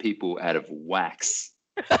make people out of wax.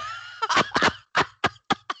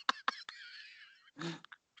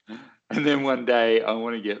 And then one day I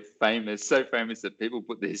want to get famous, so famous that people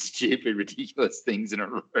put their stupid, ridiculous things in a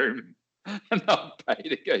room and they'll pay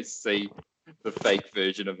to go see the fake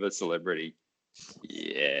version of a celebrity.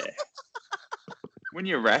 Yeah. When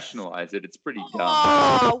you rationalize it, it's pretty dumb.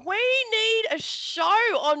 Oh, we need a show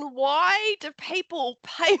on why do people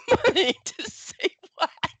pay money to see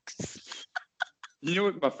wax? You know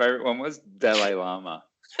what my favorite one was? Dalai Lama.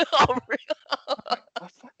 Oh, I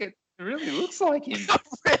fuck it really looks like him.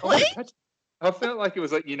 really? I felt like it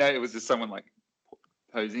was like, it was just someone like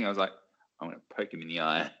posing. I was like, I'm going to poke him in the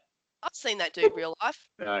eye. I've seen that dude real life.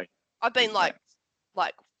 No. I've been like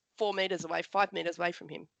 4 meters away, 5 meters away from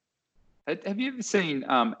him. Have you ever seen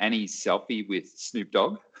Annie's selfie with Snoop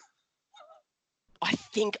Dogg? I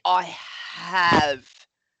think I have.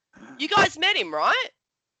 You guys met him, right?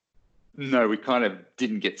 No, we kind of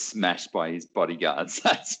didn't get smashed by his bodyguards.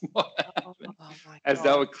 That's what happened. Oh my As they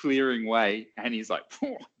God. were clearing way, and he's like,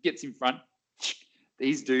 gets in front.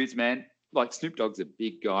 These dudes, man, like Snoop Dogg's a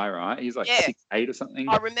big guy, right? He's like Yeah. 6'8" or something.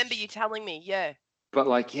 I remember you telling me, yeah. But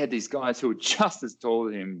like he had these guys who were just as tall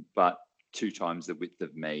as him, but 2 times the width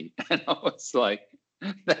of me. And I was like,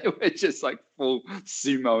 they were just like full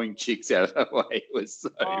sumoing chicks out of the way. It was so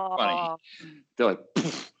funny. Oh, They're like,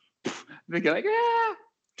 poof, poof. And they go like, ah,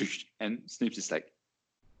 and Snoop's just like,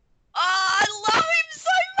 I love him so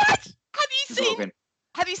much. just walking.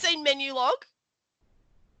 Have you seen Menu Log?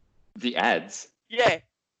 The ads. Yeah.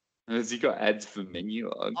 Has he got ads for Menu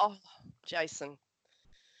Log? Oh, Jason.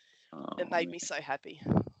 Oh, It made me so happy.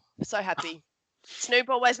 So happy. Snoop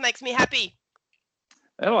always makes me happy.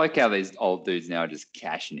 I like how these old dudes now are just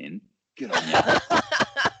cashing in. Good on you.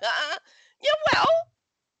 Yeah, well,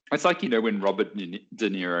 It's like, when Robert De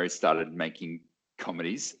Niro started making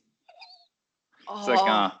comedies. It's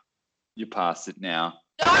like, you're past it now.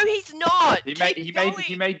 no, he's not. He Keep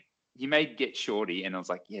going. made Get Shorty, and I was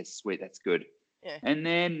like, yes, sweet, that's good. Yeah. And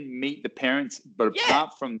then Meet the Parents, but Yeah.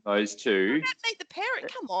 apart from those two, What about Meet the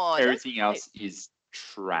Parent? Come on. that's everything great. else is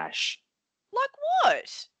trash. Like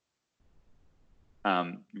what?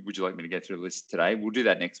 Would you like me to go through the list today? We'll do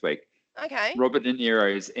that next week. Okay. Robert De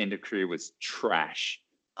Niro's end of career was trash.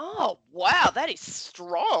 Oh, wow. That is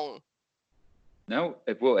strong. No,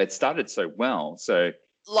 it started so well. So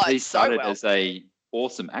Like, he so started well. as a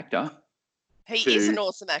awesome actor. He is to- an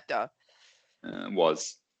awesome actor.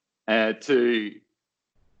 To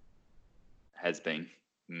has been.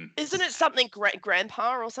 Isn't it something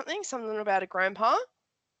grandpa or something? Something about a grandpa?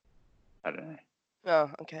 I don't know. Oh,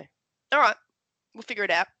 okay. All right. We'll figure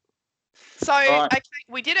it out. So, right. okay,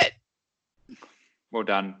 we did it. Well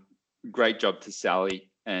done. Great job to Sally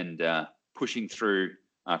and pushing through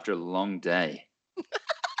after a long day.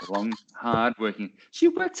 A long, hard working. She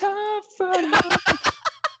worked hard for money.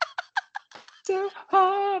 So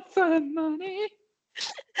hard for money.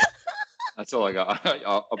 That's all I got.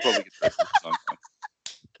 I'll probably get the rest of the song.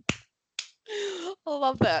 I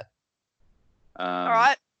love that. All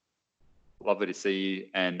right. Lovely to see you,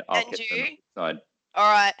 and I'll And get them you. outside.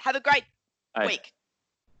 All right. Have a great Hey, week.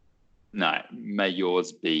 No, may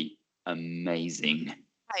yours be amazing.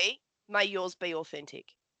 Hey, may yours be authentic.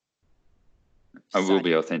 I will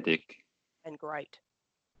be authentic. And great.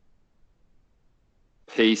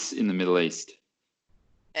 Peace in the Middle East.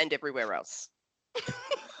 And everywhere else.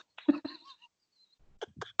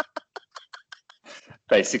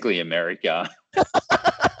 Basically America.